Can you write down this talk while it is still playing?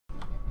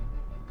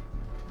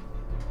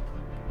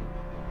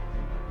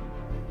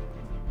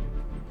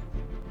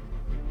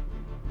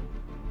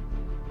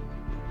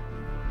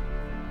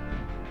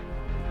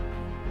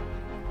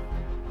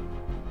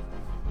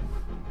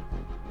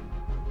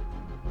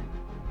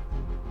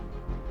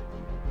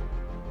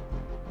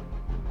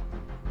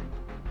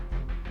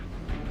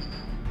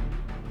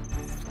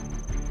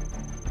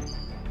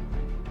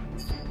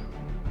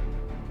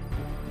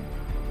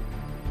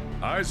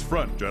Eyes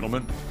front,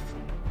 gentlemen.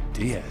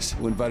 Diaz,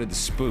 who invited the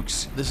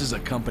spooks? This is a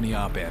company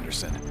op,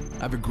 Anderson.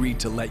 I've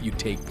agreed to let you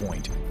take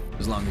point,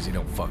 as long as you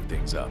don't fuck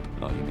things up.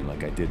 Oh, you mean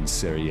like I did in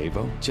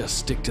Sarajevo? Just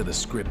stick to the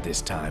script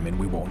this time and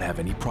we won't have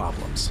any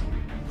problems.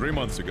 3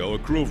 months ago, a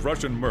crew of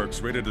Russian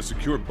mercs raided a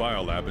secure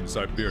biolab in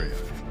Siberia.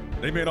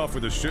 They made off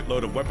with a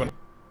shitload of weapon.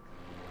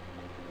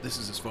 This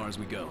is as far as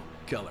we go.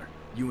 Keller,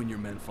 you and your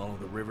men follow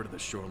the river to the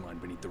shoreline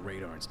beneath the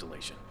radar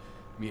installation.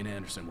 Me and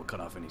Anderson will cut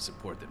off any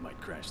support that might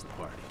crash the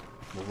party.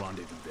 We'll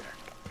rendezvous there.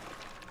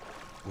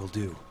 Will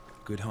do.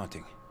 Good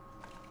hunting.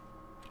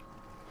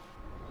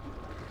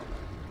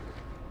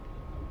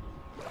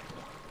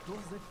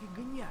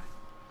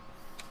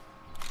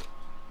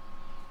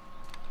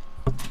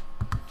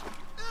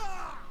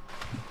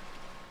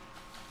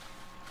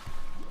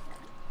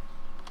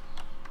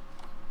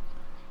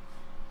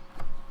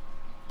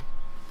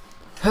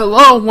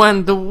 Hello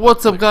and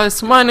what's up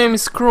guys, my name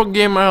is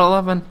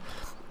CrowGamer11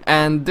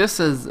 and this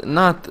is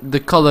not the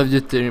Call of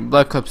Duty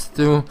Black Ops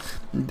 2,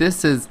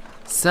 this is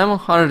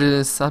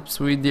 700 subs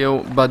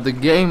video, but the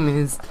game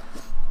is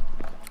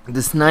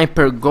the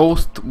Sniper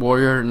Ghost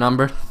Warrior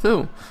number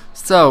 2.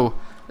 So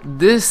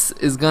this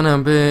is gonna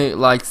be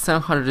like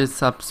 700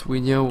 subs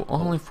video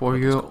only for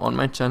you on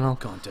my channel.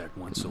 Contact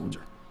one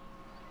soldier.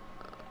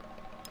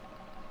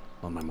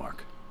 On my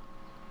mark.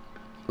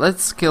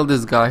 Let's kill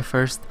this guy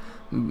first.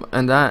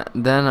 And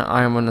then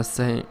I'm gonna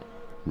say,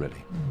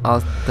 ready.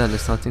 I'll tell you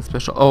something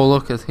special. Oh,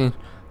 look at him.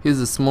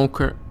 He's a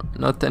smoker.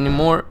 Not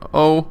anymore.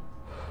 Oh,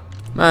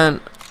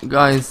 man.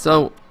 Guys,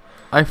 so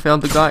I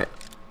failed the guy.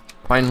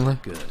 Finally.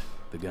 Good.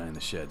 The guy in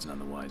the shed's none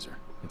the wiser.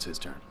 It's his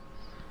turn.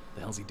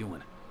 The hell's he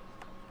doing?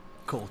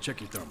 Cole,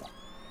 check your thermal.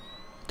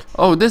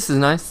 Oh, this is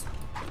nice.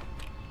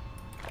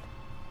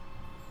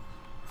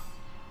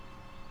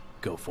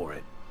 Go for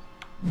it.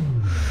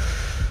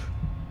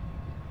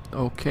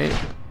 Okay.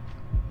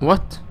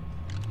 What?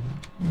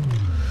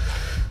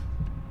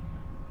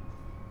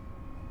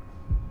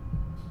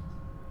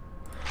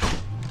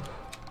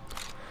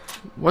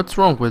 What's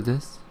wrong with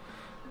this?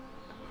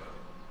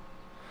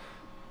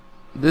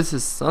 This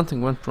is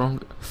something went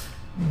wrong.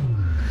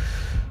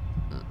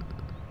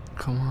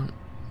 Come on,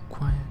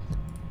 quiet.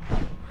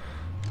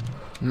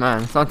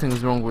 Man, something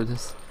is wrong with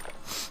this.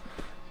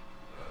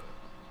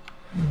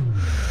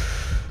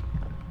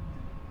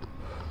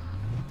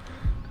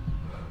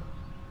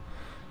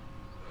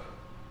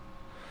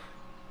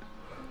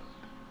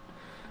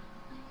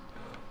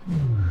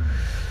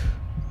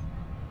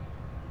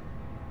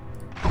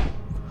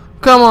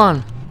 Come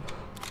on!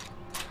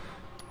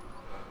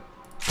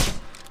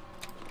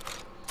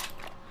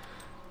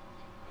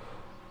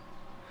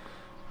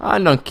 I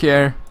don't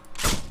care.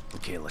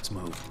 Okay, let's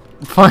move.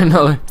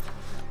 Finally.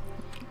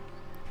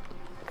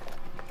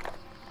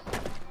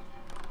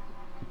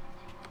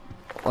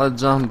 Let's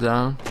jump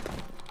down.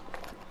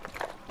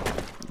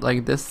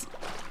 Like this.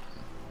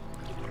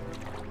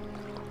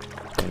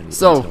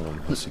 So, Tell him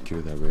how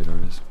secure that radar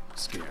is.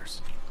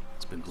 Scarce.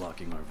 It's been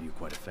blocking our view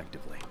quite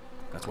effectively.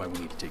 That's why we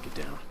need to take it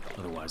down.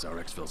 Otherwise, our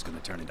exfil's gonna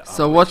turn into.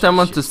 So what I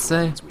want to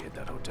say once we hit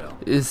that hotel.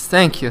 is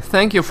thank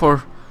you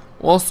for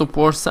all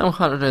support.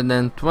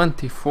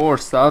 724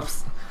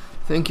 subs.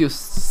 Thank you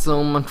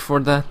so much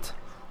for that.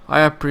 I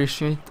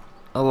appreciate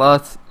a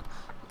lot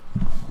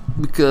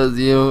because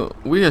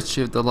we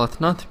achieved a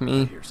lot, not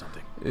me. Hear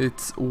something.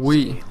 It's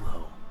we. Stay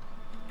low.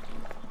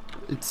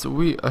 It's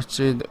we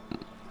achieved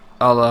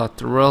a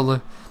lot, really.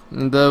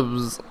 In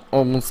those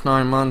almost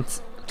 9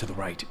 months. To the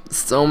right.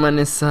 So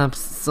many subs,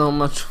 so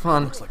much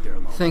fun. Looks like they're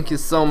alone. Thank you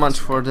so much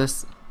for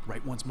this.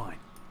 Right one's mine.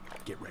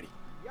 Get ready.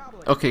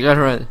 Okay, get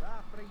ready.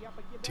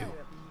 2.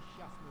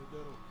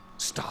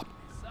 Stop.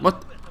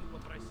 What?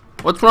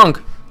 What's wrong?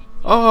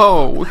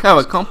 Oh, we have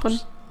a company?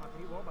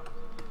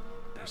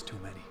 There's too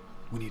many.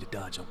 We need to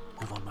dodge them.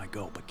 Move on my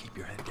go, but keep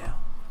your head down.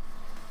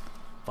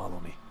 Follow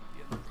me.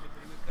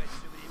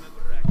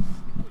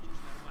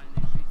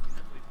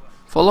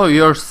 Follow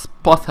your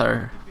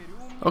spotter.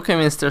 Okay,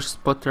 Mr.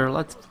 Spotter,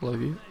 let's follow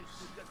you.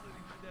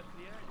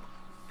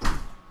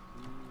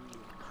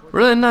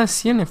 Really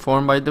nice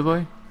uniform, by the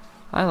way.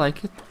 I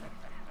like it.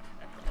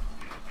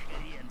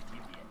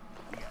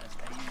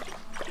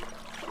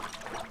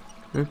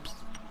 Oops.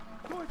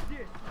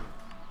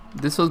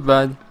 This was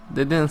bad.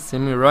 They didn't see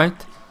me,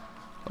 right?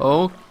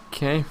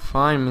 Okay,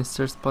 fine,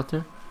 Mr.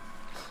 Spotter.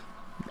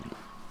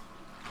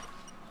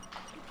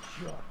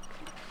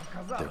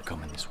 They're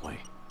coming this way.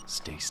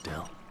 Stay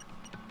still.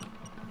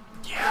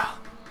 Yeah.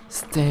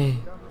 Stay.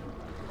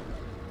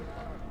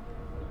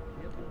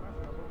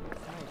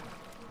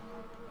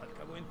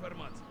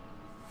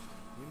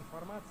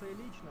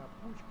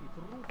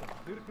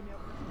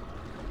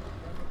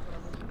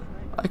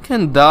 I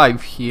can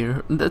dive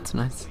here. That's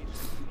nice.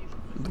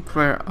 But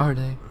where are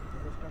they?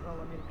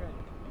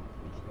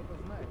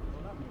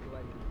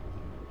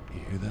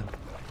 You hear that?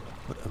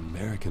 What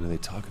American are they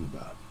talking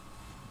about?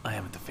 I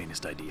haven't the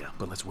faintest idea,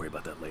 but let's worry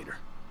about that later.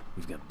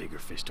 We've got bigger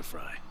fish to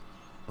fry.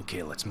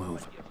 Okay, let's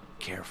move.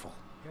 Careful.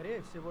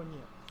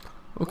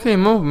 Okay,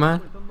 move,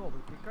 man.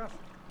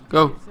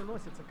 Go.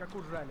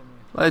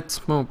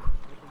 Let's move.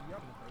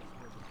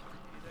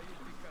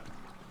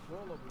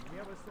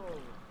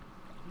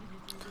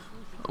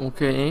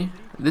 Okay,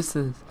 this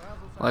is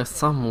like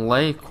some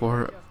lake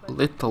or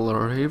little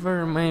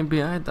river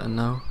maybe, I don't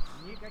know.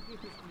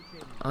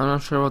 I'm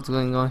not sure what's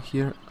going on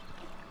here.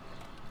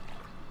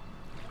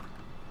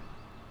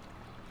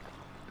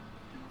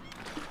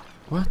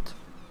 What?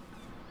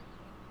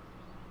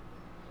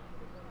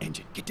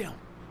 Engine, get down.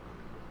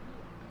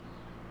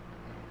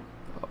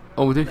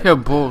 Oh, they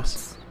have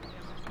boats.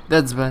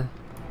 That's bad.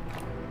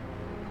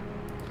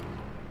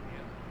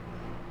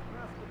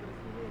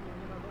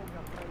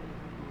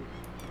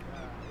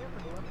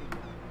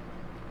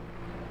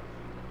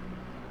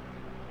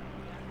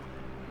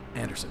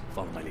 Anderson,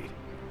 follow my lead.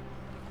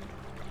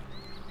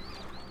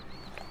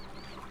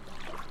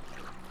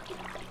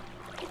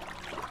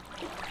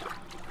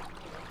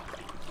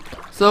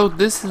 So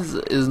this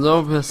is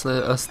obviously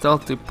a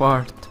stealthy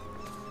part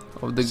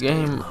of the Stay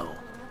game, low.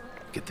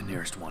 Get the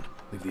nearest one.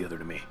 Leave the other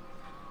to me.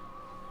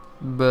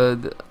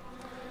 but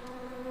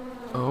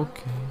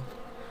okay.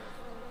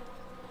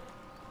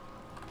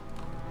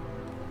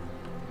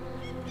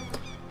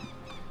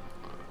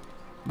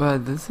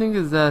 But the thing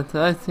is that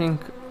I think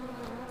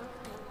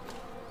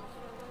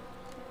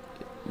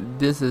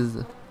this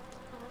is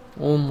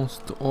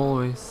almost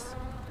always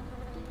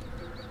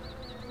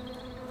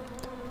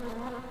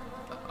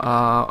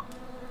a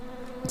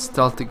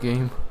stealthy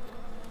game.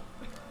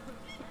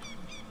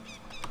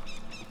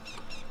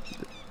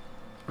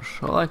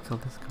 Shall I kill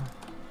this guy?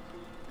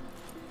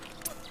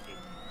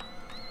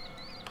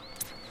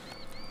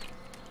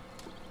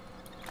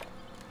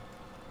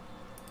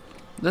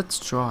 Let's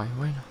try,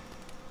 why not?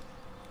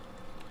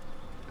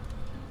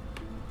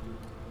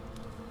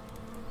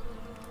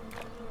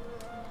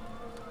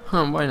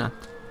 Why not?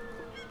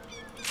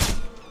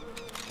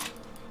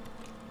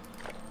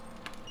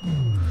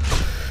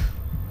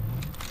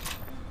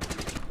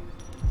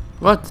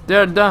 What?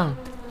 They're down.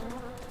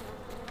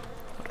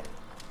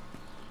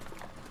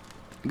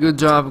 Good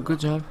job, good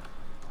job.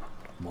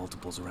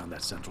 Multiples around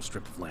that central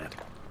strip of land.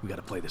 We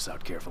gotta play this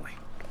out carefully.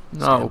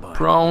 Now, Stand by.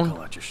 prone.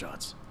 Call out your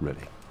shots. Ready.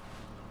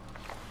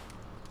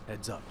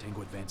 Heads up.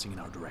 Tango advancing in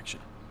our direction.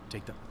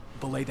 Take the...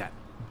 Belay that.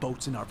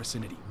 Boats in our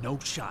vicinity. No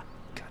shot.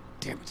 God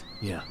damn it.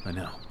 Yeah, I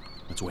know.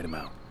 Let's wait him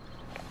out.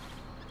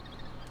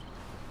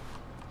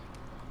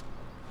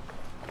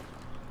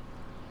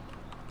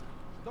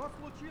 Что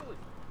случилось?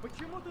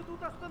 Почему ты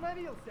тут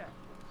остановился?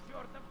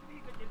 Чёртов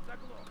двигатель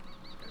заглох.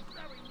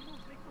 Ржавый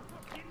ненужный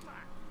кусок дерьма.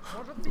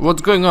 Может, ты...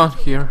 What's going on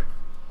here?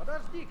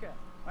 Подожди-ка.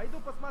 Пойду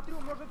посмотрю,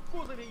 может, в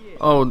кузове есть.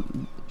 Oh,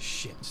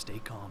 Shit, stay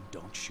calm.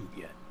 Don't shoot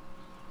yet.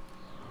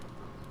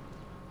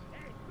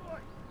 Эй,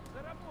 стой!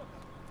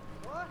 Заработал.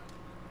 Что?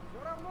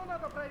 Все равно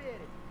надо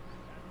проверить.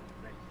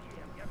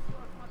 Зачем? Я все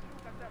осмотрю,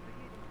 когда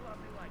приедем в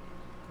главный лагерь.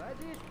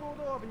 Садись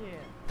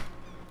поудобнее.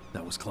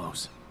 That was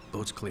close.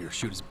 Boat's clear.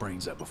 Shoot his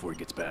brains out before he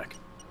gets back.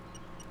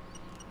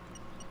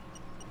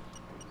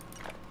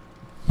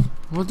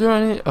 what do I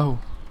need? Oh,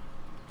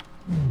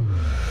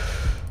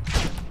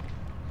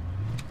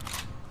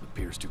 The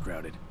pier's too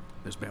crowded.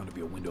 There's bound to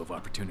be a window of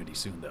opportunity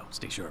soon, though.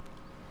 Stay sharp.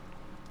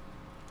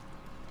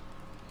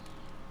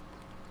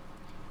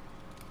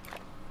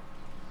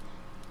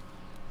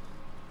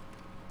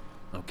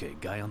 Okay,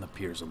 guy on the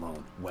pier's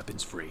alone.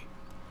 Weapons free.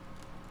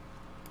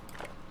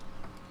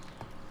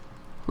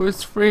 who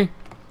is free?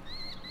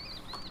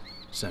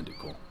 Send it,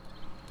 Cole.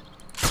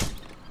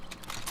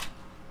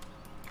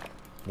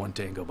 One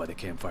Tango by the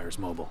campfire's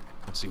mobile.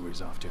 Let's see where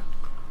he's off to.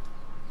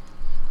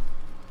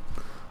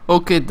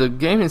 Okay, the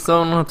game is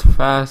so not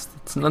fast.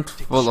 It's not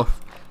full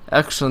of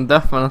action,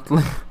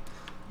 definitely.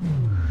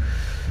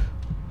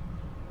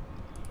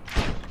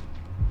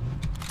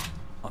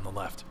 On the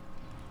left.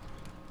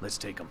 Let's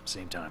take him.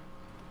 Same time.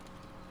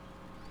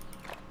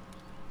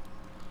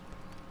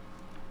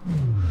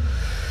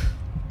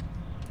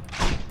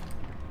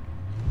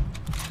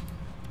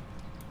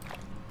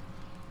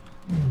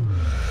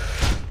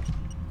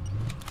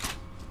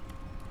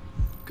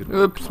 Good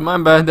work. Oops, my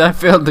bad. I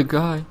failed the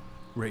guy.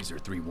 Razor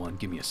 3-1,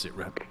 give me a sit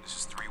rep. This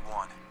is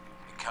 3-1.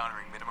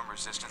 Encountering minimum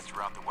resistance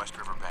throughout the West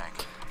River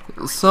Bank.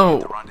 So,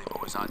 The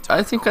rendezvous is on I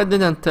top. think I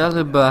didn't tell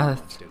you,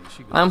 but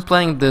I'm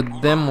playing the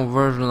demo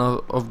version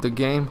of the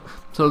game.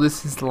 So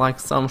this is like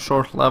some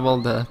short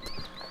level that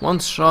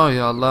won't show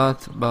you a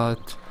lot,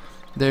 but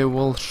they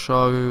will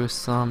show you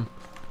some,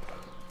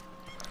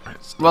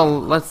 well,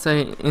 let's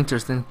say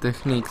interesting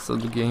techniques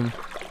of the game.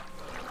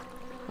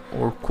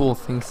 Or cool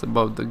things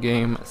about the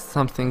game.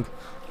 Something.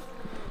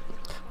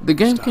 The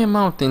game Stop. came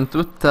out in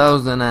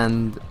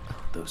 2012,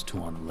 Those two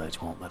on the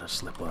ledge won't let us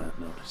slip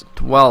unnoticed.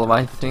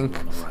 I think.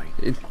 On the right.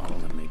 It, I'll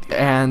eliminate the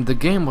and the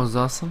game was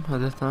awesome at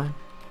the time.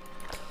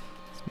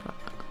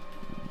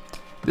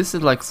 This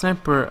is like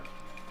Sniper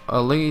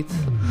Elite,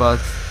 but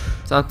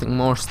something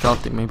more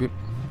stealthy maybe.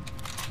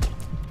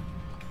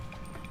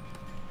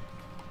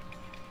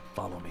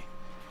 Follow me.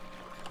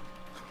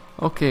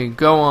 Okay,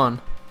 go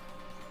on.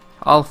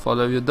 I'll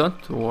follow you,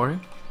 don't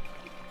worry.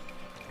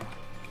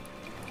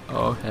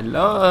 Oh,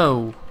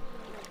 hello.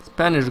 It's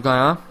Spanish guy,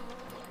 huh?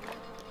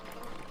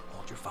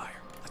 Hold your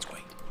fire. Let's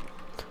wait.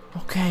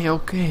 Okay,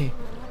 okay.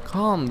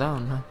 Calm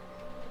down, man.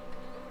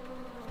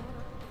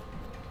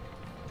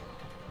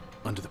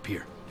 Under the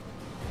pier.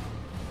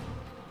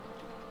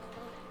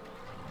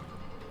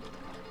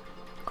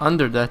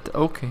 Under that,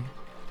 okay.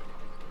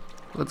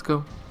 Let's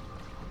go.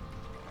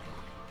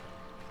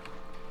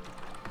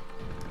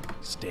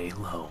 Stay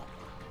low.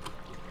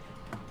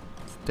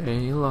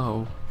 Stay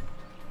low.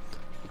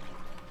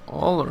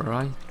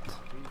 Alright.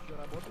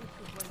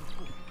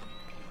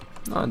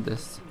 Not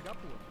this.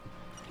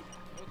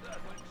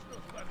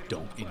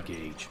 Don't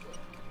engage.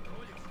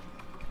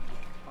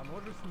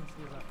 Поможешь с ним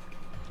связаться?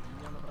 У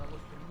меня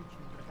набралось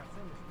приличных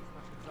драгоценностей с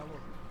наших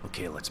заложников.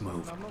 Okay, let's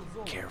move.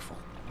 Careful.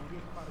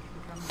 Уверь парочку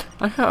камней.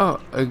 I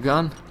have a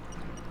gun.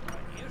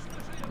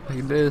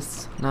 Like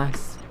this.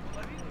 Nice.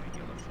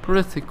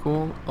 Pretty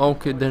cool.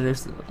 Okay, there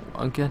is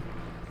again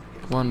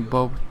one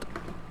boat.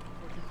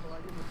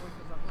 Половину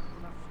только за то, что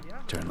нас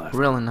связано? Turn left.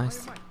 Really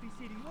nice. Мать, ты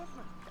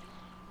серьезно?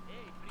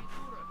 Эй,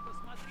 придурок,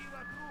 посмотри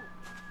вокруг!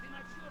 Ты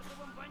на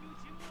чертовом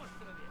вонючем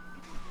острове! И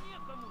тут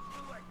некому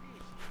сбывать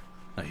вещи!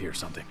 I hear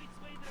something. Ведь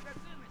свои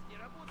драгоценности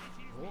работай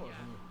через меня!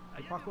 Боже мой,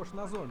 ты похож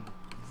на зомби.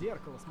 В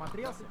зеркало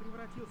смотрелся,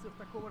 превратился в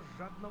такого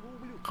жадного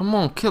ублюдка. Come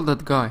on, kill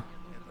that guy.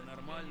 Это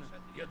нормально?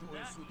 Я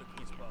двое суток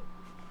не спал.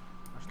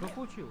 А что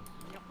случилось?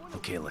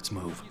 Okay, let's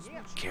move.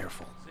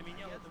 Careful.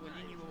 Заменял этого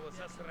ленивого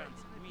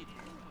засранца,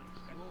 Дмитрия.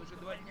 Его уже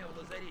 2 дня в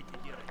лазарете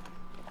держат.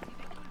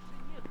 Тебе больше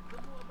нет к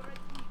кому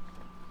обратиться.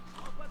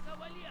 Ну а пока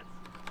валец!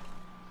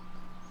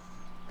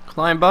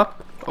 Climb up.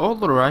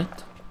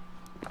 Alright.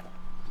 Ты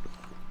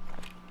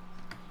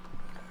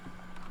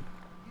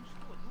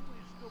что,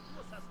 думаешь, что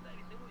босс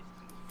оставит его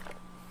здесь?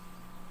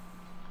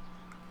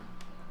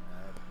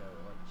 Это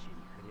очень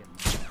хрен.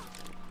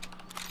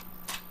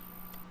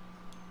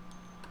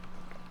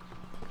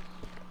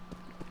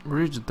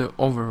 Reach the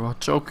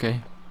Overwatch.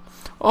 Okay.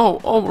 Oh,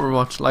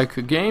 Overwatch, like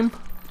a game?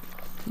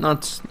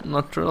 Not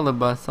really,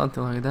 but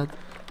something like that.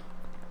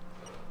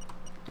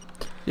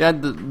 Yeah,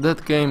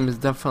 that game is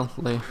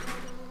definitely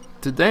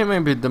today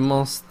maybe the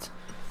most.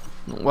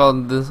 Well,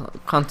 the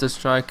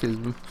Counter-Strike is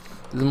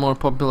more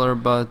popular,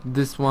 but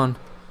this one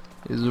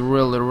is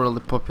really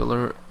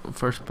popular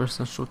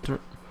first-person shooter.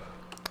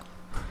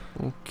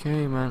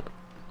 Okay, man.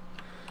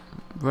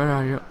 Where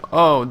are you?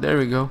 Oh, there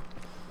we go.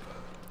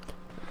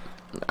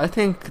 I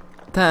think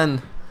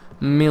 10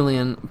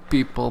 million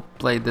people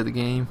played that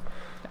game,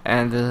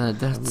 and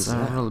that's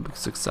a really big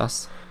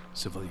success.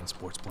 Civilian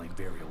sports plane,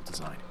 very old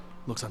design.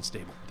 Looks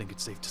unstable. Think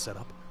it's safe to set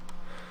up?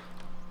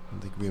 I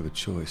don't think we have a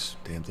choice.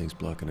 Damn thing's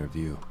blocking our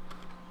view.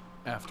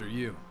 After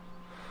you.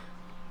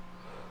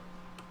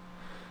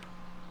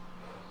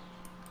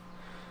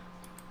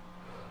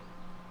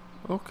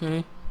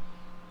 Okay.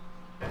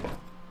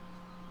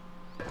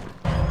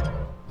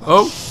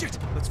 Oh, Shit!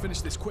 Let's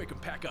finish this quick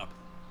and pack up.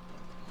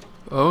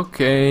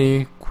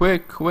 okay.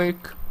 Quick.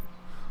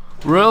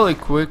 Really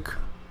quick.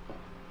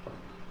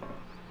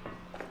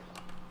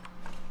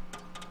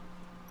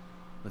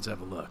 Let's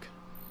have a look.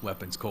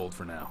 Weapons cold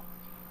for now.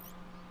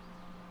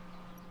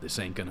 This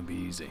ain't gonna be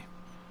easy.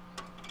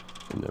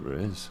 It never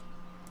is.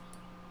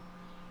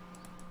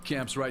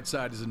 Camp's right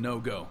side is a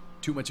no-go.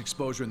 Too much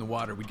exposure in the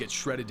water, we'd get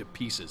shredded to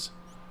pieces.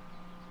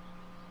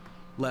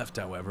 Left,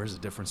 however, is a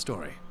different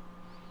story.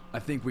 I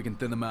think we can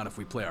thin them out if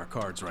we play our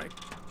cards right.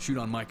 Shoot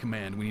on my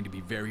command, we need to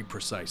be very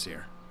precise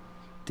here.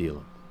 Deal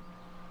 'em.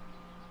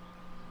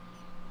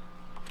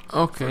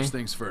 Okay. First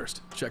things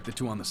first, check the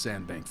two on the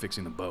sandbank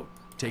fixing the boat.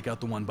 Take out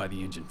the one by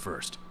the engine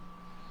first.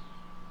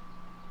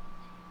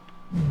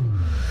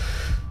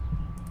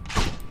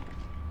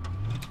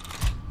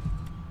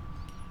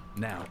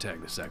 Now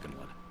tag the second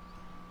one.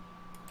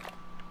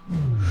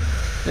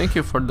 Thank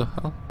you for the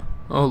help.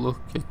 Oh, look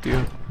at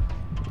you.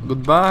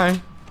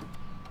 Goodbye.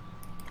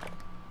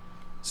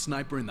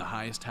 Sniper in the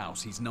highest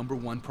house, he's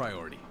 #1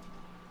 priority.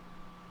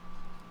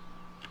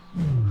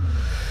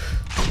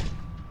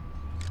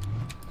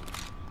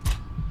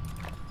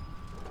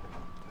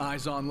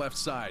 Eyes on left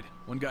side.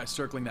 One guy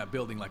circling that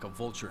building like a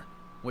vulture.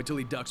 Wait till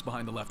he ducks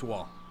behind the left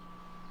wall.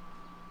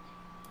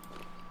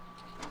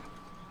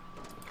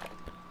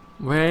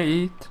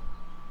 Wait.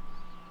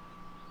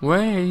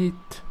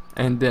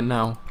 And then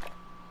now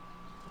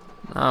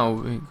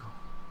we go.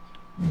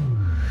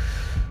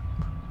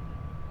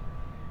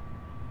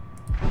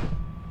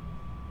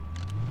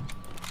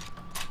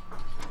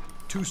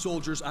 Two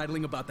soldiers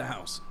idling about the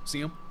house.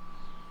 See them?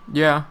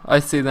 Yeah, I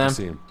see I them.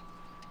 see him.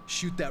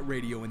 Shoot that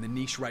radio in the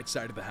niche right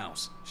side of the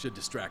house. Should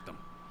distract them.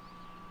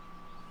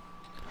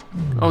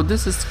 Oh,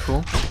 this is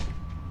cool.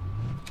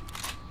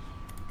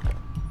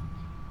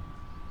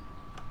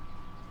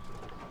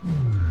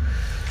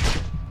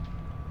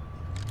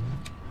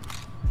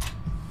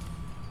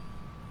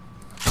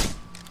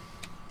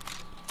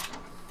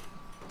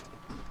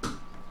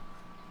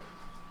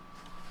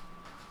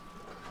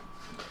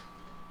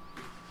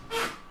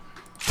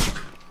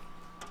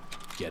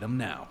 Get him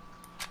now.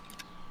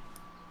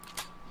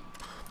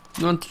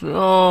 Don't.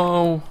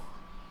 Oh.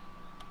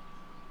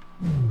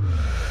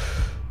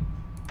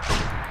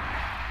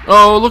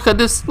 Oh, look at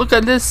this, look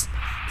at this.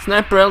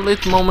 Sniper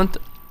elite moment.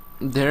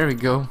 There we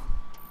go.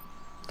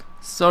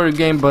 Sorry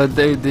game, but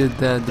they did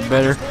that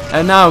better.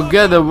 And now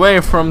get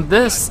away from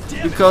this,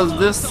 because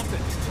this...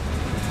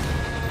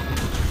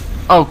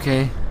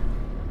 Okay.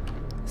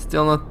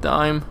 Still not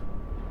time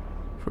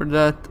for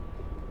that.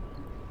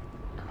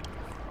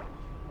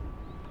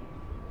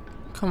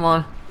 Come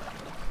on.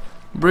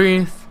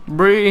 Breathe,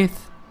 breathe.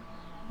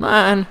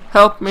 Man,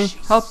 help me,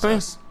 help me.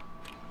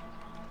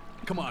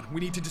 Come on,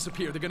 we need to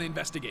disappear. They're gonna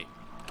investigate.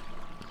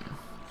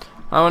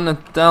 I wanna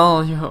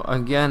tell you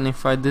again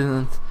if I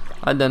didn't.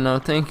 I don't know.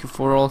 Thank you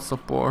for all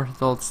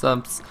support, all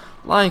subs,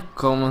 like,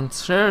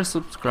 comments, share,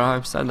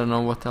 subscribes. I don't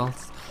know what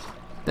else.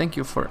 Thank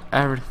you for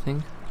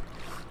everything.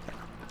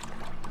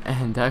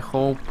 And I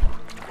hope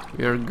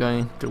we are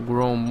going to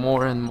grow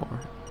more and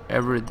more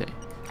every day.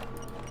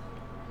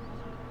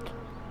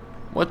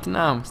 What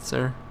now,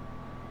 sir?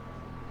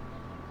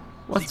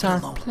 What's our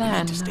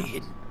plan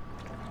now?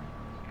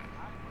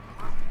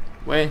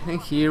 Waiting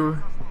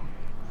here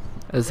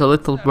as a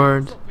little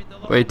bird,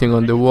 waiting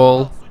on the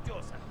wall.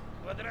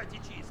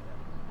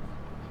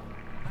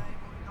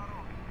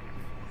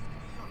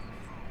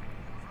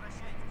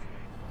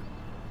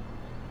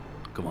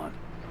 Come on.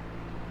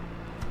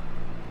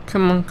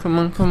 Come on, come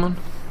on, come on.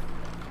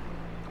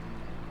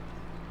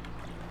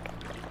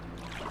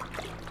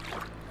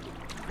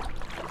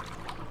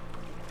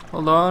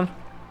 Hold on.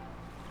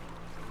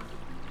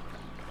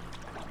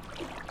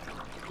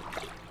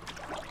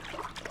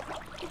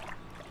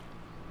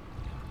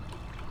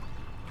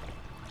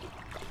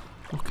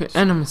 Okay,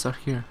 enemies are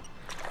here.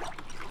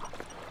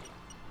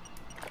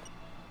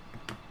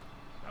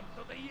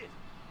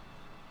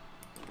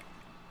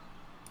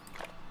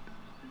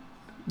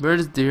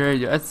 Where's the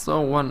radio? I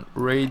saw one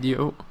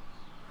radio.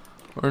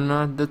 Or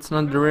not, that's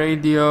not the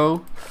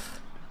radio.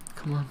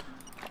 Come on.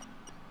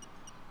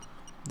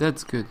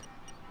 That's good.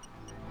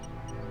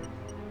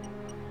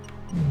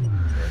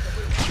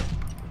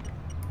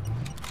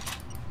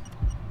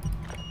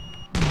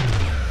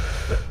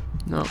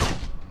 No.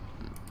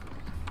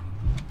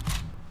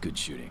 Good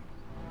shooting.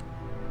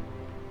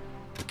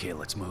 Okay,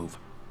 let's move.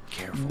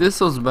 Careful. This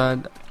was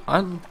bad.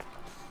 I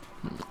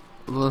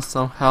lost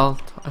some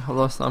health. I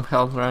lost some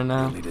health right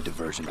now. We'll need a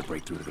diversion to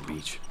break through to the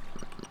beach.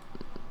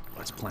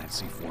 Let's plant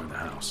C4 in the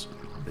house.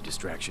 The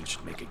distraction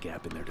should make a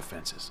gap in their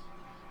defenses.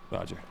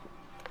 Roger.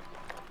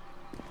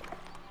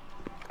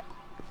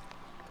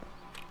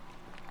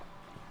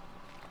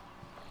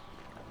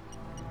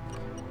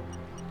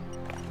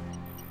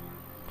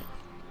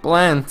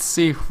 Plant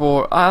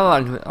C4. I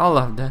like that. I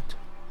love that.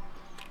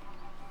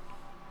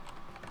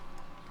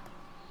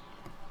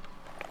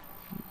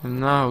 And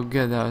now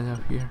get out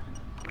of here.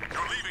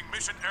 You're leaving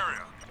mission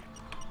area.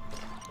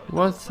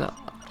 What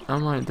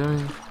am I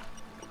doing?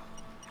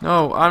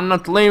 No, I'm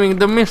not leaving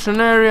the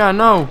mission area.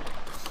 No.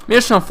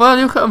 Mission failed.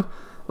 You have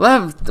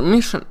left the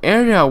mission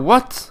area.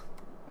 What?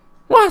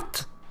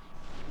 What?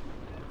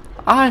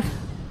 I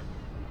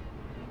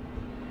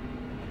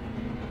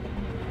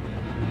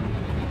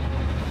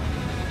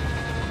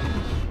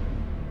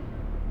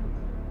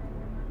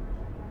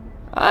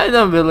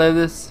don't believe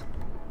this.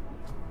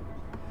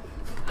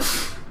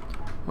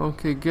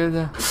 Okay, get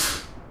that.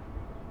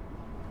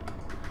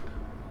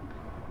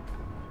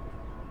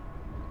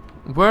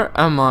 Where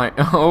am I?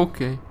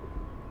 Okay.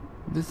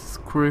 This is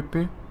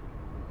creepy.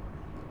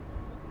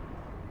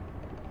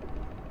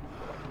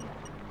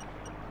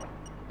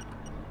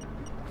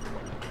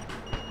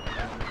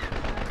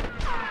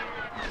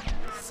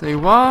 Say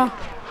what?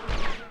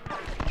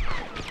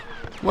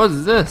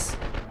 What's this?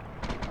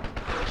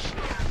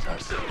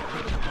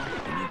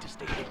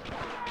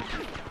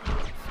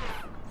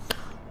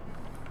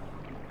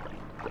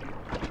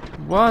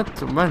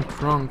 What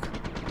went wrong?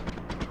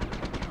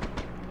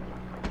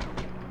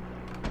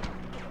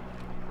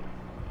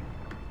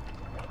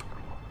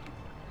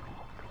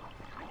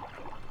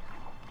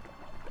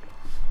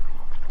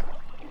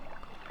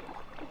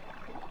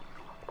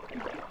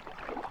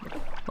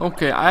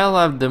 Okay, I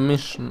left the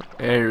mission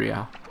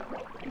area.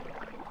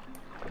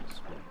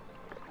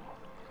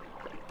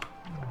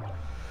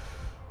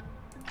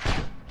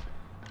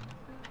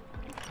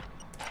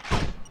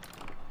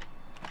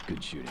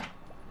 Good shooting.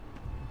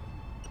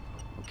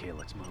 Okay,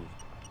 let's move.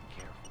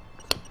 Careful.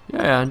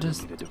 Yeah,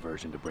 just Need a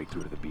diversion to break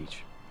through to the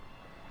beach.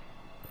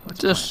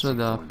 Just shut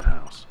C4 up. in the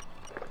house.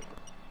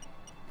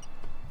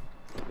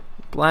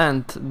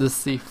 Plant the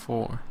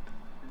C4.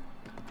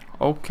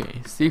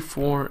 Okay,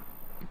 C4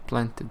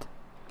 planted.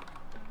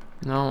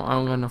 Now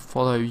I'm gonna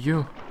follow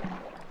you.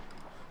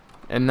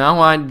 And now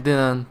I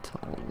didn't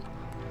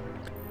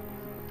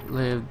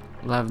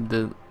left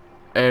the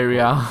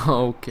area.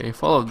 Okay,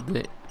 follow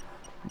the.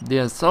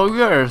 Yes, so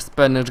you're a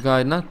Spanish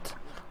guy, not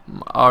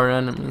our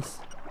enemies.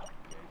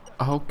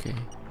 Okay,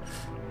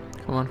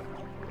 come on.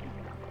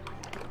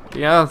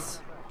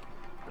 Yes,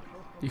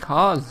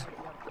 because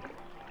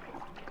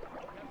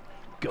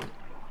Go.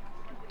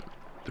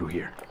 Through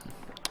here.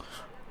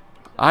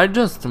 I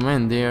just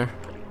went there,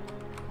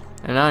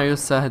 and now you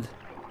said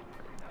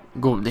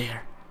go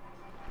there.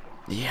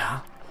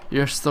 Yeah,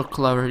 You're so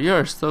clever.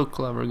 You're so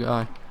clever,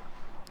 guy.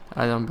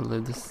 I don't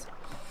believe this.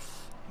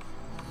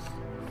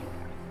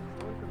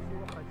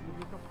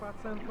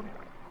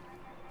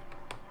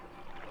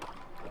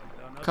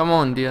 Come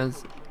on,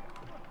 Diaz.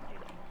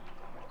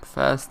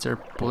 Faster,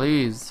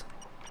 please.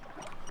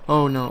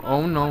 Oh no,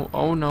 oh no,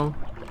 oh no.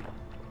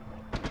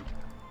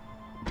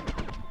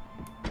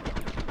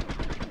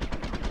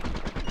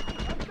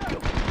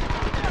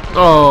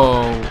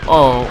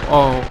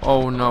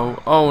 Oh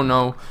no, oh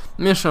no.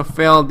 Mission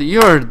failed,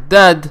 you're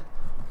dead.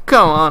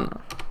 Come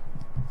on.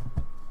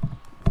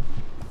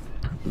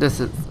 This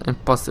is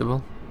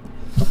impossible.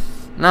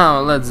 Now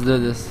let's do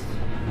this.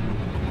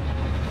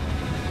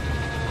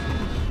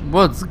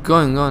 What's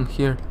going on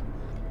here?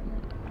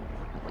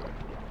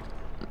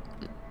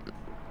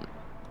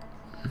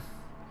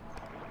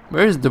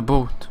 Where is the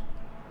boat?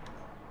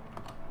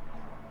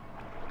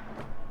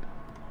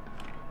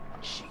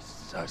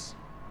 Jesus.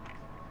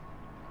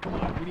 Come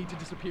on, we need to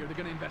disappear. They're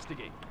gonna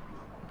investigate.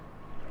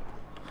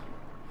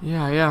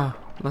 Yeah,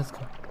 let's go.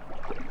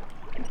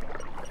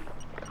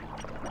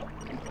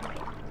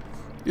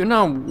 You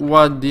know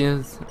what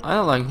this? I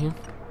don't like him.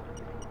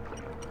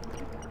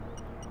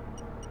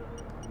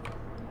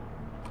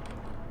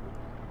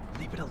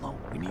 Leave it alone.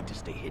 We need to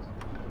stay hidden.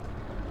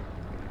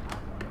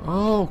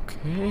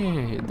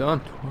 Okay,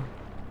 don't worry.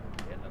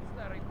 Этот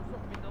старый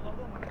кусок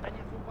металлолома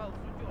наконец упал с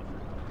утеса.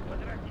 В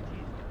драке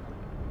чист.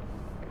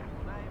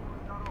 На ему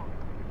дорогу.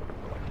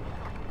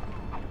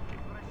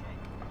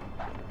 Возвращайтесь.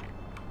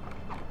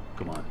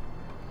 Come on.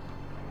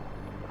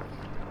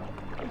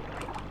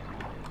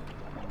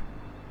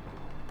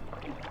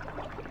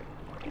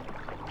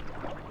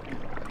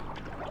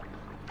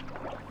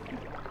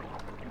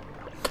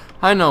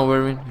 I know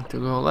where we need to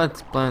go.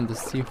 Let's plan the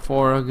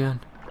C4 again.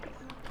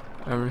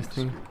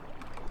 Everything.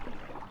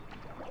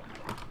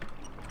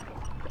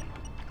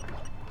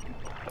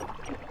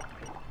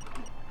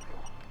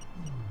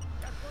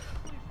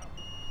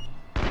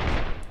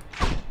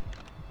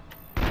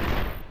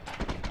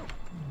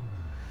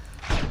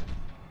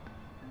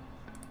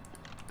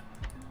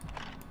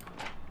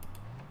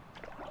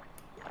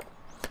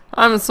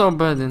 I'm so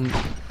bad in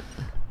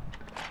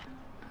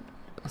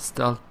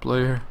stealth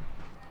player.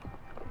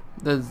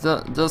 That's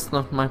just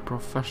not my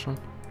profession.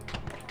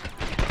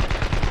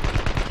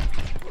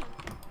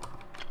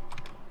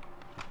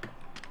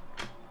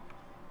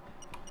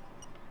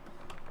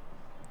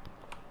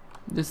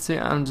 You see,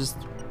 I'm just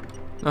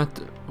not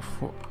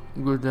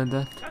good at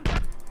that.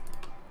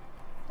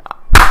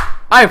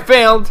 I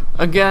failed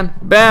again.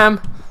 Bam.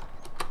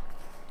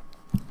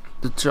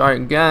 To try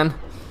again.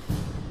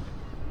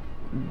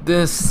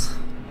 This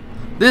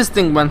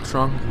thing went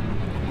wrong.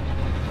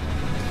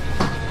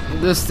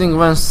 This thing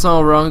went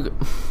so wrong.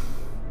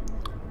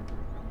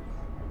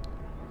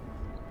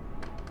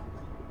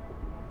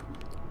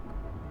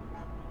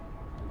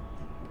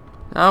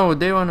 Now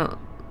they wanna.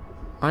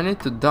 I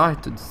need to die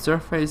to the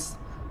surface,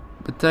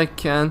 but I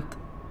can't.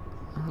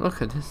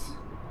 Look at this.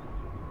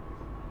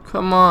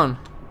 Come on.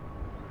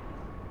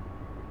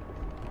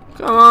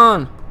 Come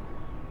on.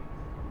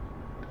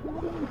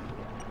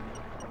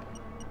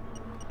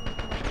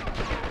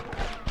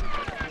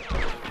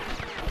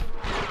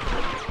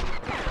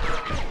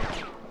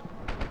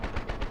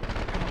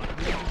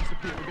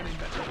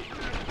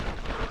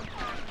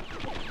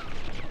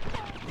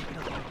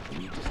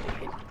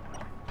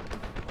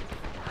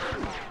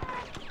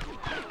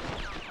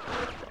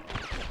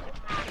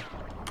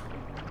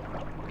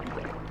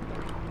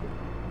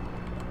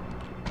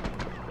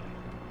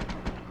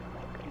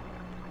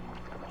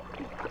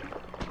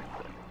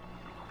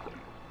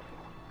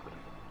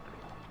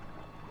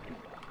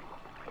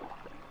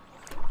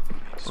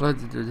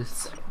 Let's do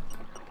this.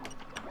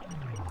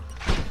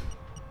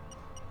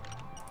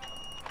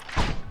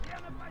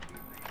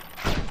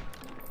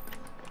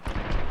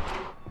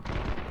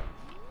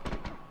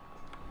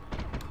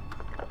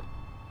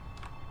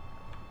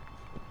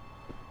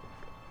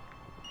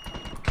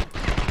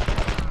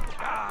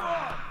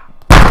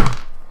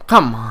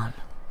 Come on.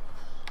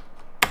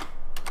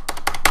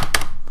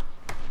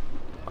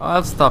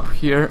 I'll stop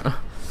here.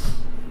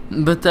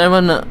 But I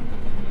wanna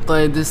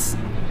play this.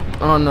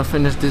 I wanna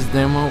finish this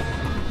demo.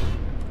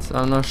 So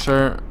I'm not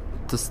sure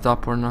to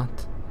stop or not.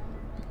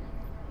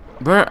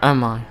 Where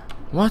am I?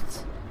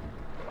 What?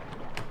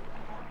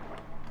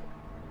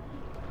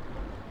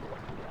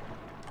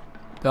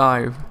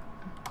 Dive.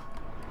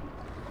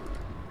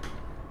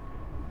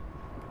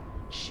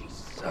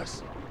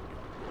 Jesus.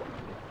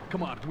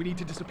 Come on, we need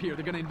to disappear.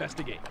 They're gonna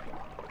investigate.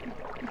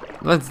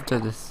 Let's do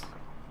this.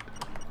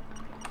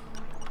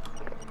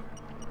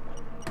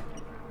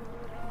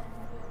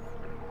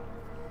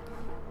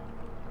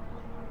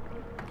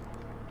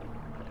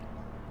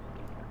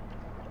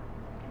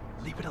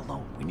 Leave it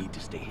alone. We need to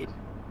stay hidden.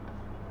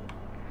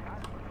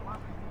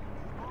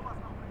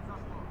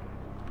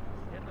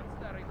 Этот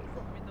старый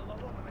кусок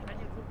металлолома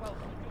наконец упал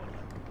с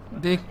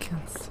утеса. They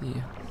can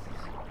see us.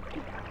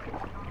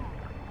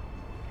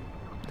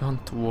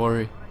 Don't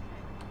worry.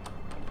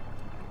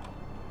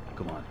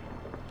 Come on.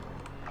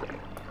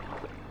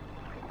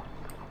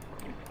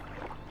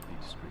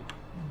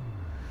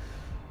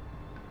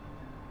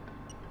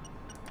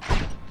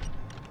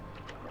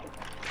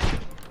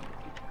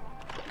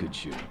 Good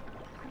shooting.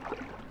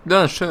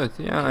 Don't shoot.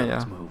 Yeah,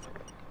 Let's yeah. move.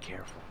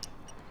 Careful.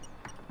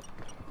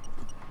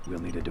 We'll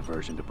need a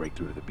diversion to break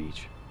through to the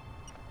beach.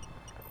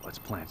 Let's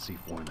plant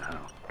C4 in the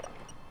house.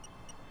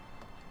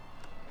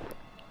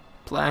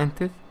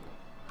 Plant it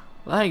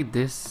like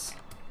this.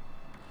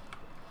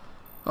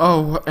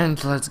 Oh,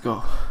 and let's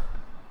go.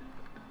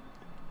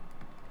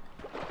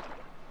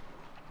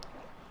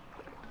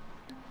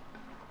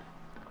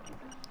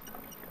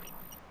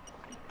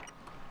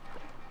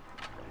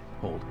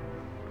 Hold.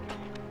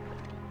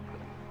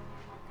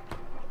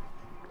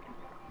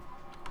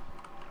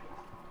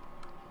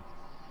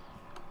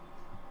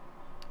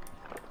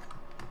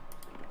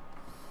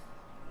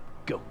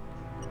 Go.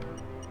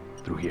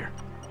 Through here.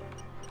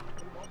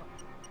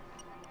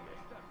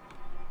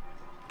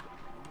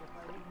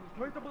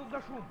 Что это был за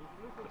шум?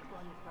 Слышал, что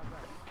они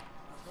сказали.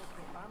 А тот,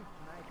 кто там,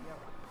 знает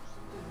явно.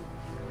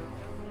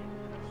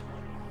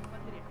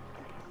 Смотри.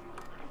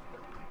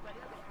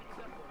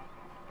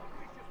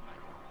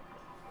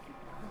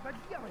 Ну за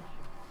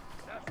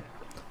девочек.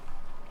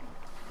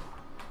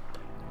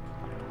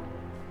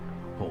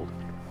 Hold.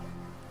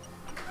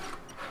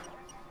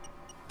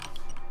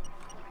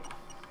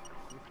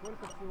 И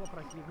сколько всего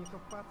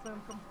противников по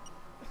оценкам?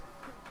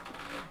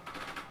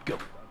 Go.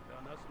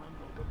 Тогда нас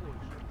намного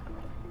больше.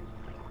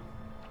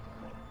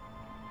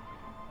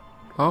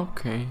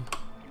 Okay.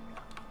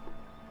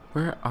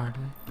 Where are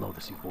they? Blow the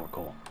C4,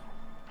 Cole.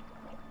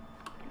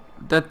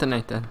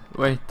 Detonated.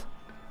 Wait.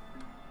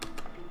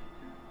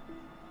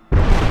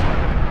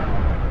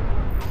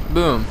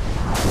 Boom.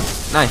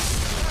 Nice.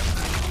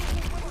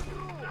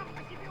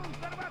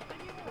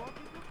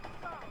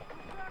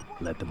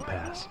 Let them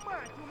pass.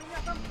 Мать, у меня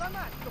там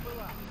заначка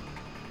была.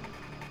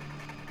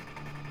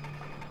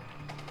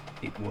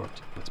 It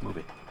worked. Let's move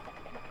it.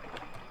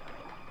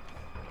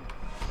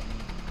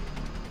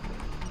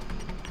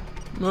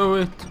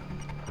 Move it.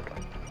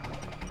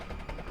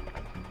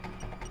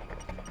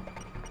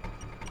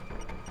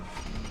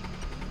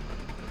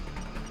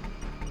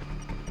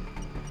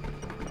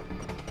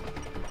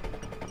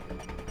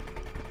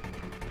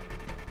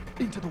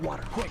 Into the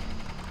water, quick!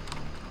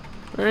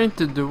 We're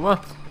into the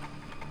what?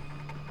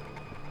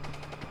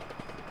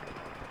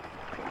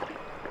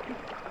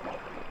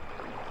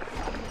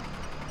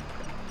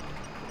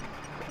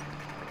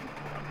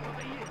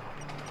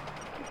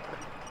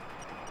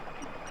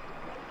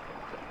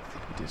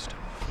 Distant.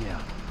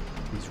 Yeah.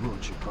 These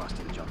ruins should cross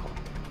to the jungle.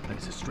 That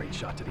is a straight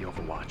shot to the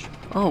Overwatch.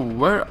 Oh,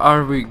 where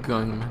are we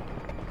going, man?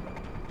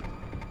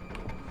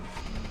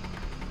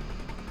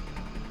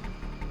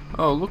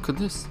 Oh, look at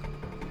this.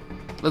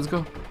 Let's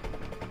go.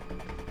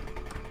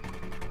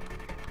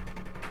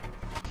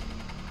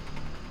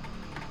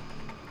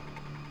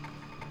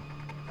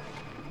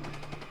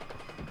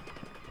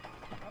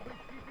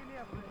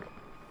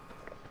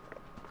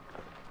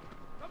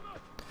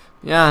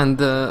 Yeah, and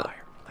Fire.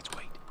 Let's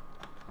wait.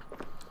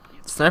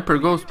 Sniper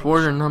Ghost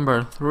Warrior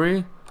number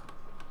 3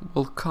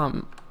 will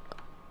come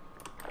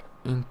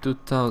in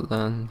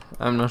 2000.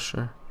 I'm not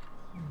sure.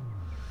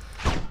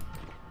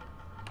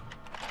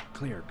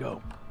 Clear,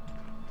 go.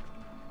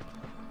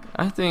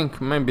 I think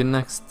maybe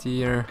next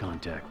year.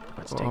 Contact.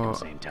 Let's take it Or, at the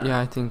same time. yeah,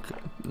 I think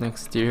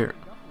next year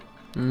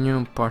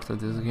new part of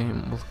this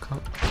game will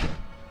come.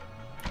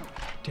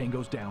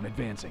 Tango's down,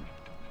 advancing.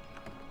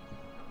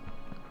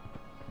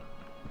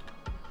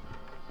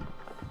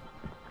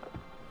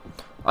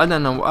 I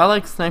don't know, I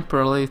like Sniper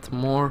Elite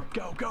more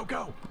Go, go,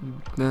 go!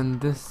 than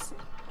this.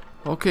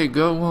 Okay,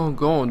 go,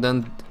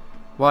 then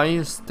why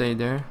you stay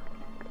there?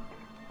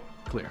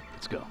 Clear,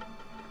 let's go.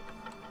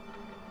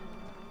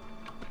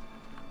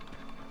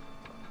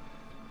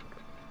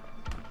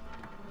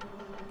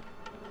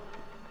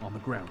 On the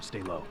ground,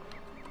 stay low.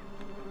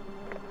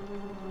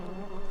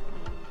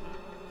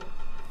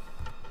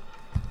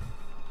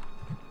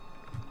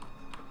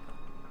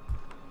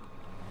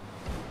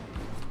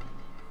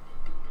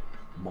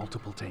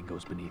 Multiple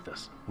tangos beneath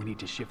us. We need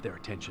to shift their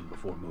attention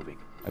before moving.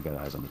 I got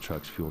eyes on the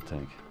truck's fuel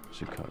tank.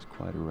 Should cause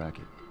quite a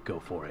racket. Go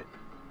for it.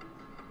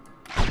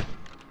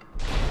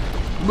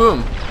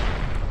 Boom!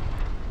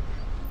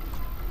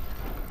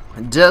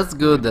 Just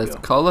good as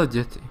Call of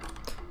Duty.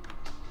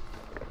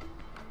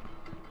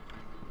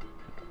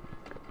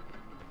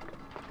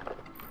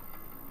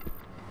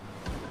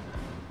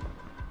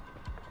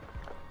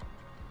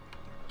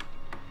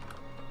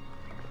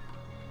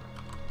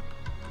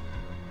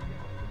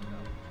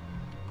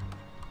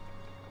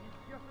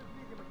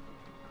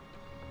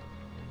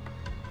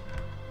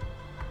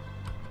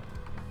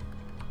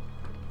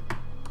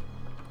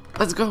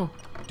 Let's go!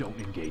 Don't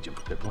engage them.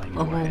 They're playing in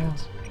Oh. our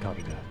hands.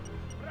 Copy that.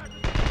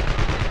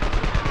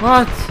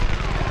 What?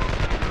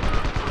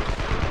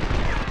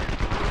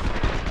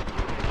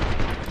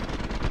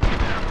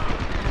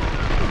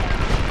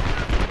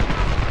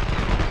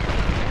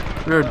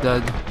 We're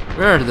dead.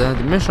 We're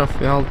dead. Mission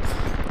failed.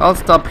 I'll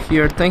stop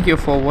here. Thank you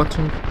for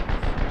watching.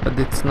 But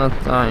it's not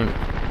time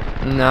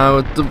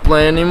now to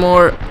play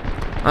anymore.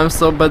 I'm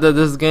so bad at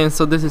this game.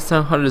 So this is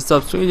 700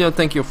 subs video.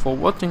 Thank you for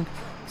watching.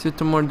 See you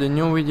tomorrow in the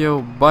new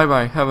video. Bye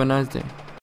bye. Have a nice day.